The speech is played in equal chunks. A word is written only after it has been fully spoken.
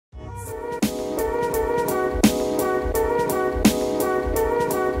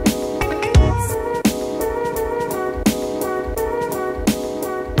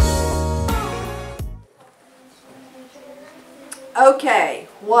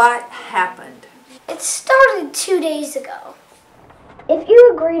What happened? It started 2 days ago. If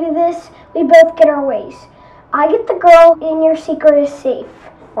you agree to this, we both get our ways. I get the girl and your secret is safe.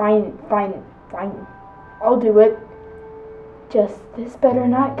 Fine. I'll do it. Just this better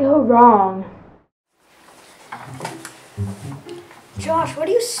not go wrong. Josh, what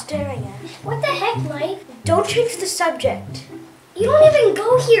are you staring at? What the heck, Mike? Don't change the subject. You don't even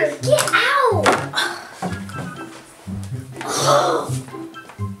go here. Get out!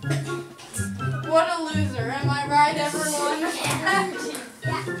 What a loser. Am I right, everyone?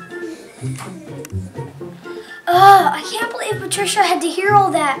 I can't believe Patricia had to hear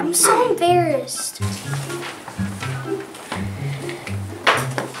all that. I'm so embarrassed.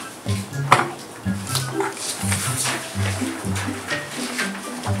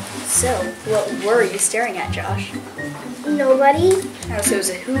 So, what were you staring at, Josh? Nobody? Oh, so it was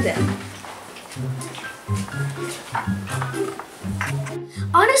a who then?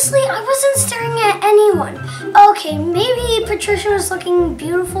 Honestly, I wasn't staring at anyone. Okay, maybe Patricia was looking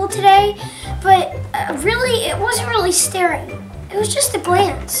beautiful today, but really, it wasn't really staring. It was just a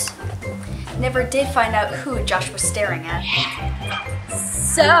glance. Never did find out who Josh was staring at.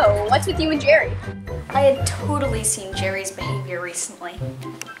 So, what's with you and Jerry? I had totally seen Jerry's behavior recently.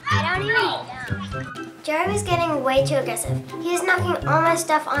 I don't even know. Jerry was getting way too aggressive. He was knocking all my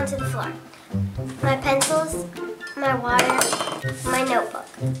stuff onto the floor. My pencils, my water, my notebook.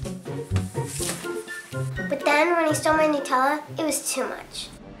 But then when he stole my Nutella, it was too much.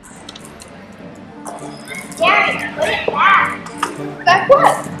 Jerry, put it back. Back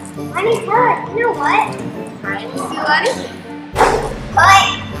what? My Nutella, you know what? I didn't do anything. Put it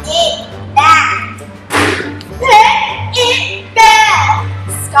back. Put it back.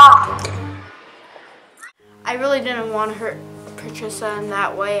 Stop. I really didn't want to hurt Patrisa in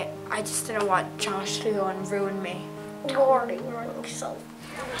that way. I just didn't want Josh to go and ruin me. Gordy, so.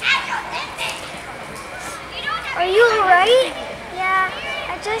 Are you alright? Yeah,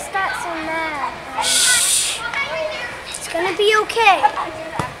 I just got so mad. Shh. It's gonna be okay.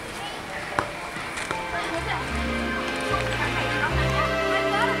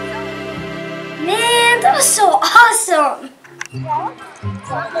 Man, that was so awesome!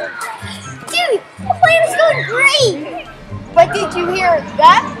 Dude, the plan is going great! But did you hear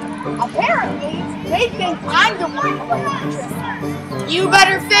that? Apparently, they think I'm the one playing Patrisa. You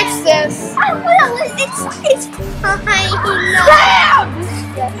better fix this. I will! It's fine!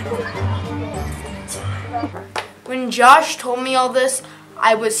 When Josh told me all this,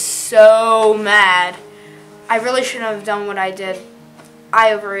 I was so mad. I really shouldn't have done what I did.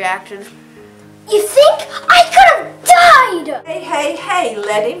 I overreacted. You think? I could have died! Hey,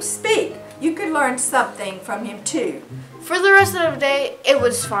 let him speak. You could learn something from him too. For the rest of the day, it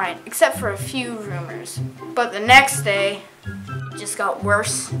was fine, except for a few rumors. But the next day, it just got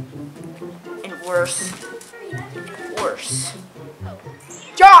worse and worse and worse.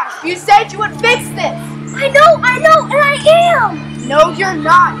 Josh, you said you would fix this. I know, and I am! No, you're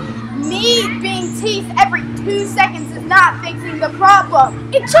not. Me being teeth every 2 seconds is not fixing the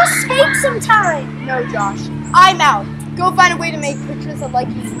problem. It just takes some time. No, Josh. I'm out. Go find a way to make Patrisa like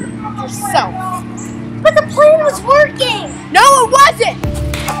you yourself. But the plan was working! No, it wasn't!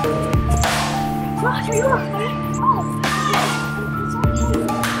 Josh, are you okay?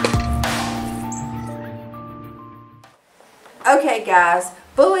 Okay, guys,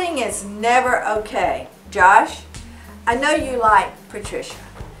 bullying is never okay. Josh, I know you like Patricia,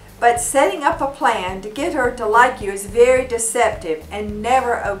 but setting up a plan to get her to like you is very deceptive and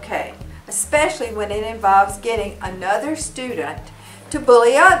never okay, especially when it involves getting another student to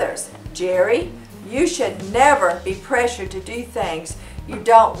bully others. Jerry, you should never be pressured to do things you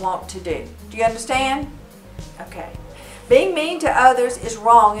don't want to do. Do you understand? Okay. Being mean to others is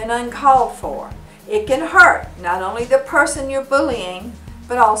wrong and uncalled for. It can hurt not only the person you're bullying,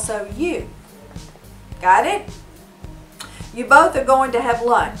 but also you. Got it? You both are going to have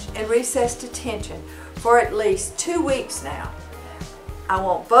lunch and recess detention for at least 2 weeks now. I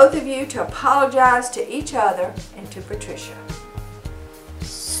want both of you to apologize to each other and to Patricia.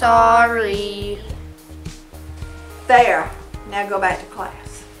 Sorry. There. Now go back to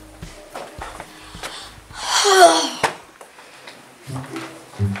class.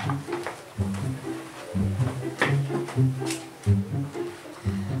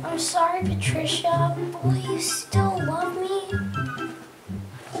 I'm sorry, Patricia. Will you still love me?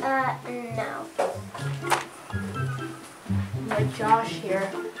 No. Like Josh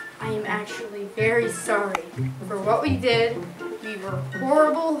here, I am actually very sorry for what we did. We were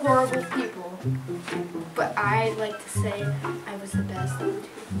horrible, horrible people. But I'd like to say I was the best of the two.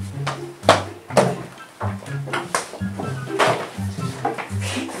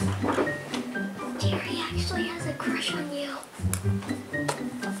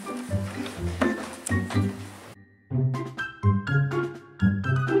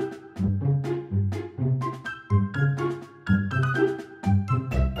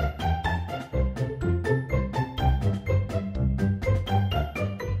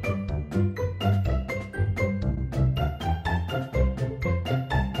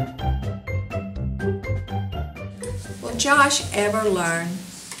 Josh ever learn